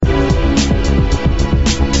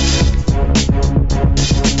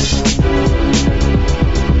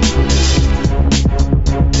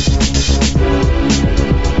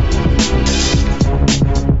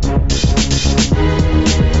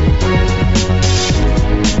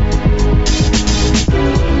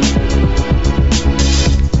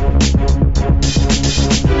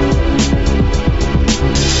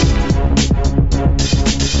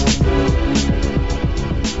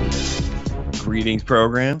Greetings,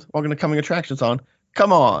 programs. Welcome to Coming Attractions on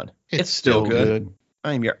Come On. It's still good.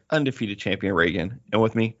 I am your undefeated champion, Reagan. And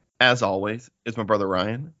with me, as always, is my brother,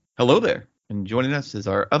 Ryan. Hello there. And joining us is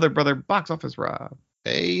our other brother, Box Office Rob.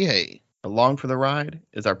 Hey. Along for the ride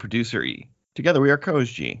is our producer, E. Together, we are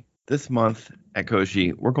Coach G. This month at Coach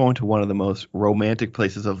G, we're going to one of the most romantic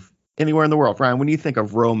places of anywhere in the world. Ryan, when you think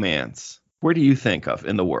of romance, where do you think of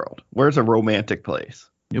in the world? Where's a romantic place?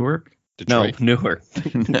 Newark? Detroit. No, Newark.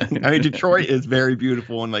 I mean, Detroit is very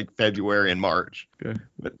beautiful in like February and March. Good.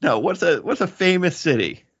 But no, what's a famous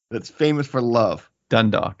city that's famous for love?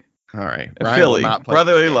 Dundalk. All right, Philly.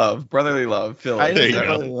 Brotherly love. Philly. There you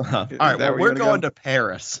go. All right, well, we're going to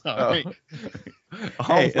Paris. All right.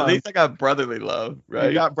 Hey, at least I got brotherly love, right?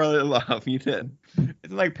 You got brotherly love. You did.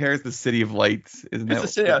 Isn't like Paris the city of lights? Isn't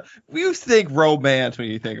It's that? the city. You think romance when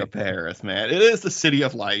you think of Paris, man. It is the city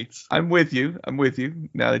of lights. I'm with you.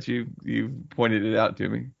 Now that you've pointed it out to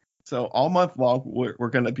me. So all month long, we're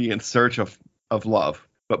going to be in search of love,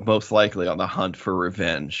 but most likely on the hunt for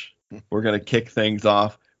revenge. We're going to kick things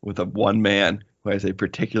off with a one man who has a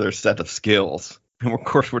particular set of skills. And of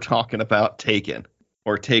course, we're talking about Taken,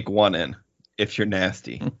 or Take One In, if you're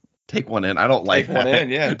nasty. Take one in. I don't like Take one in,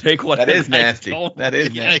 yeah. Take one That in. is nasty. That is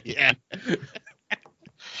Yeah, nasty. yeah.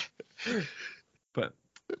 But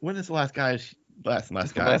when is the last guys? Last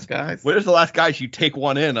Last guys. guys. When is the last guys you take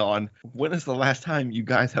one in on? When is the last time you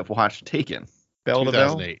guys have watched Taken? Bell to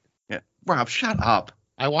bell. 2008. Yeah. Rob, shut up.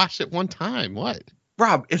 I watched it one time. What?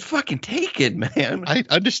 Rob, it's fucking Taken, man. I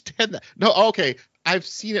understand that. No, okay. I've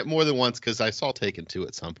seen it more than once because I saw Taken 2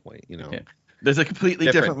 at some point, you know. Yeah. There's a completely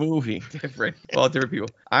different movie. Different. Well, different people.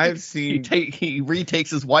 I've seen. He retakes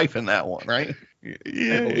his wife in that one, right? I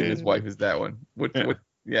believe his wife is that one. What?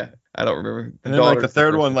 Yeah, I don't remember. And then like the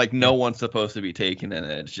third one, like no one's supposed to be taken in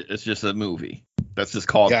it. It's just a movie. That's just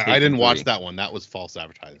called. Yeah, Taken I didn't 3. watch that one. That was false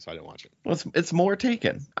advertising, so I didn't watch it. Well, it's more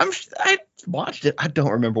Taken. I watched it. I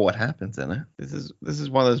don't remember what happens in it. This is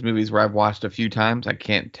one of those movies where I've watched a few times. I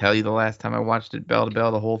can't tell you the last time I watched it bell to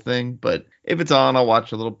bell, the whole thing. But if it's on, I'll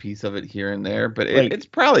watch a little piece of it here and there. But it's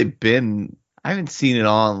probably been. I haven't seen it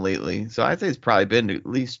on lately, so I'd say it's probably been at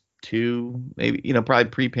least 2, maybe, probably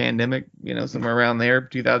pre-pandemic, somewhere around there,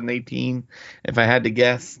 2018, if I had to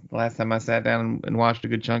guess, the last time I sat down and watched a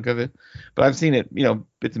good chunk of it. But I've seen it,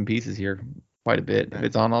 bits and pieces here quite a bit. If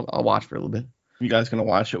it's on, I'll watch for a little bit. You guys gonna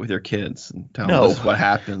watch it with your kids and tell No. them this is what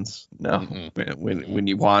happens? No. When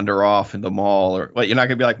you wander off in the mall, or what? You're not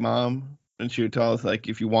gonna be like, Mom, and she would tell us like,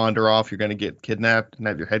 if you wander off, you're gonna get kidnapped and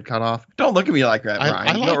have your head cut off. Don't look at me like that,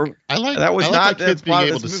 Ryan. I like That was I like not my kids the being plot of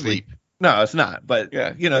able to this movie. sleep. No, it's not. But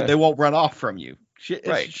Yeah, they won't run off from you.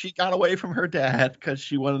 Right. She got away from her dad because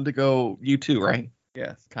she wanted to go U2, right?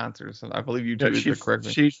 Yes, concerts. I believe you two is the correct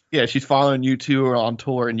one. She's following U2 on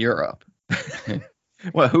tour in Europe.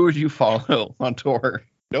 Well, who would you follow on tour?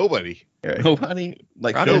 Nobody. Nobody.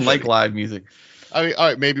 Like I don't like live music. I mean, all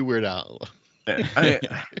right, maybe Weird Al.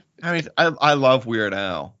 I love Weird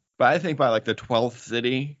Al, but I think by like the 12th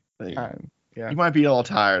city, Yeah. you might be a little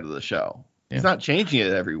tired of the show. Yeah. He's not changing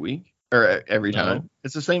it every week or every time. No.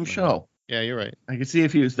 It's the same show. Yeah, you're right. I could see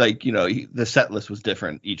if he was like, the set list was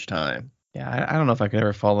different each time. Yeah, I don't know if I could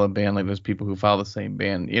ever follow a band like those people who follow the same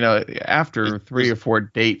band. After 3 or 4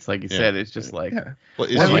 dates, like you said, it's just like, Yeah. Well,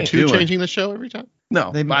 is What am I U2 doing? changing the show every time?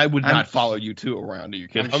 No, They- I would I'm- not follow U2 around. Are you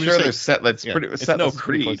kidding? I'm I'm sure just their saying- set list yeah, pretty. it's Set no list is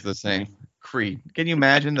pretty Creed. close to the same. Creed. Can you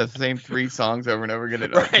imagine the same 3 songs over and over again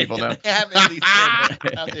that other people know? They have at least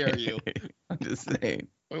one. How dare you? I'm just saying.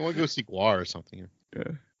 I want to go see Guar or something. Yeah.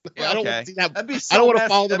 I don't Okay. want to see that. That'd be I don't want to messy.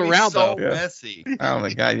 follow them That'd be around, so though. Yeah. messy. Oh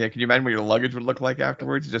my god, yeah. Can you imagine what your luggage would look like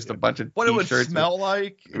afterwards? Just a bunch of What it would t-shirts. smell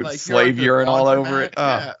like? it would like slave you're urine at the all over it.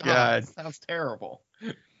 laundromat? Oh, God. Sounds terrible.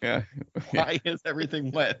 Yeah. Why is everything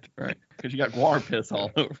wet? Right. Because you got guar piss all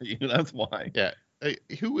over you. That's why. Yeah.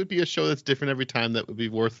 Who would be a show that's different every time that would be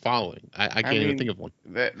worth following? I can't even mean, think of one.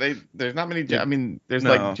 There's not many. I mean, there's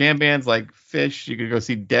No. like jam bands like Fish. You could go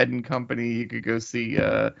see Dead and Company. You could go see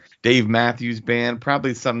Dave Matthews Band.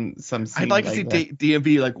 Probably some. I'd like to see that.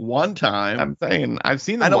 DMV like one time. I'm saying I've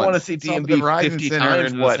seen them. I don't want to once. see Saw them at DMV the Verizon 50 Center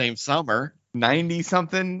times in in what the same summer. 90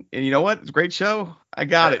 something. And you know what? It's a great show. I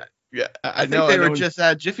got it. Yeah, I think they were just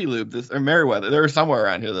at Jiffy Lube or Merriweather. They were somewhere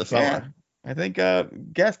around here this summer. Yeah. I think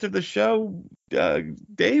guest of the show,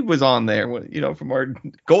 Dave was on there. From our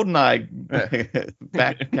GoldenEye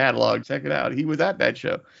back catalog. Check it out. He was at that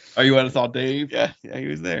show. Oh, you went and saw Dave? Yeah, he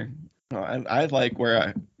was there. Oh, I like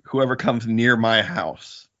where whoever comes near my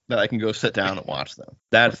house that I can go sit down and watch them.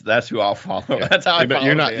 That's who I'll follow. Yeah. That's how I follow.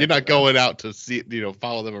 You're not bands. going out to see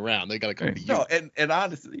follow them around. They got to come to you. No, and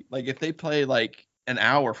honestly, like if they play like an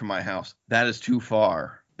hour from my house, that is too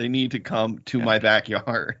far. They need to come to my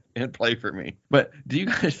backyard and play for me. But do you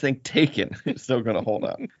guys think Taken is still going to hold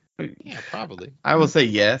up? Yeah, probably. I will say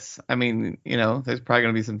yes. I mean, there's probably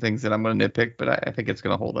going to be some things that I'm going to nitpick, but I think it's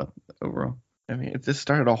going to hold up overall. I mean, it just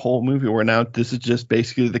started a whole movie where now this is just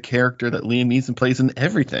basically the character that Liam Neeson plays in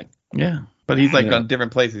everything. Yeah. But he's like on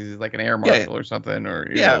different places. He's like an air marshal or something, or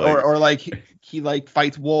or like he like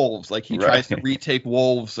fights wolves, like he tries to retake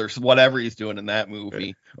wolves or whatever he's doing in that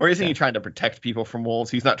movie. Or isn't he trying to protect people from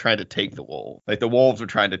wolves? He's not trying to take the wolves. Like the wolves are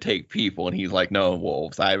trying to take people, and he's like, no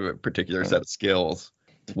wolves. I have a particular set of skills.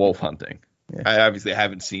 Wolf hunting. Yeah. I obviously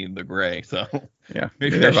haven't seen The Grey, so yeah,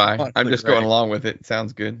 maybe I'm just going along with it.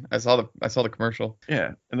 Sounds good. I saw the commercial.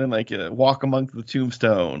 Yeah, and then like Walk Among the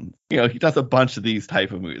Tombstone. He does a bunch of these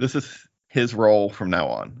type of movies. This is his role from now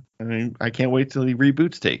on. I mean, I can't wait till he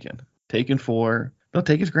reboots Taken 4. They'll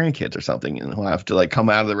take his grandkids or something, and he'll have to like come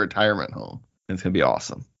out of the retirement home. And it's gonna be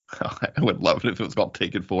awesome. I would love it if it was called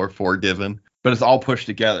Taken 4, Forgiven, but it's all pushed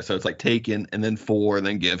together. So it's like Taken and then 4 and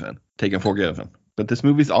then Given. Taken, Forgiven. But this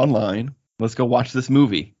movie's online. Let's go watch this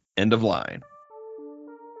movie. End of line.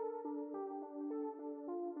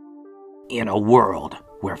 In a world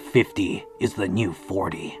where 50 is the new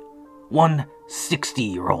 40, one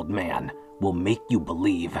 60-year-old man will make you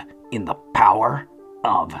believe in the power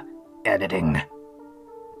of editing.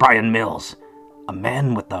 Brian Mills, a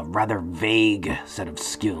man with a rather vague set of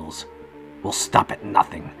skills, will stop at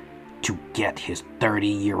nothing to get his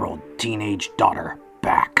 30-year-old teenage daughter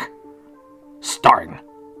back. Starring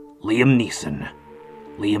Liam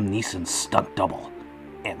Neeson's stunt double,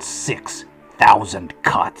 and 6,000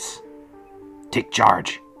 cuts. Take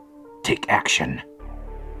charge. Take action.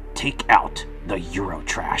 Take out the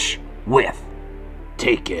Eurotrash with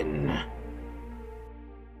Taken.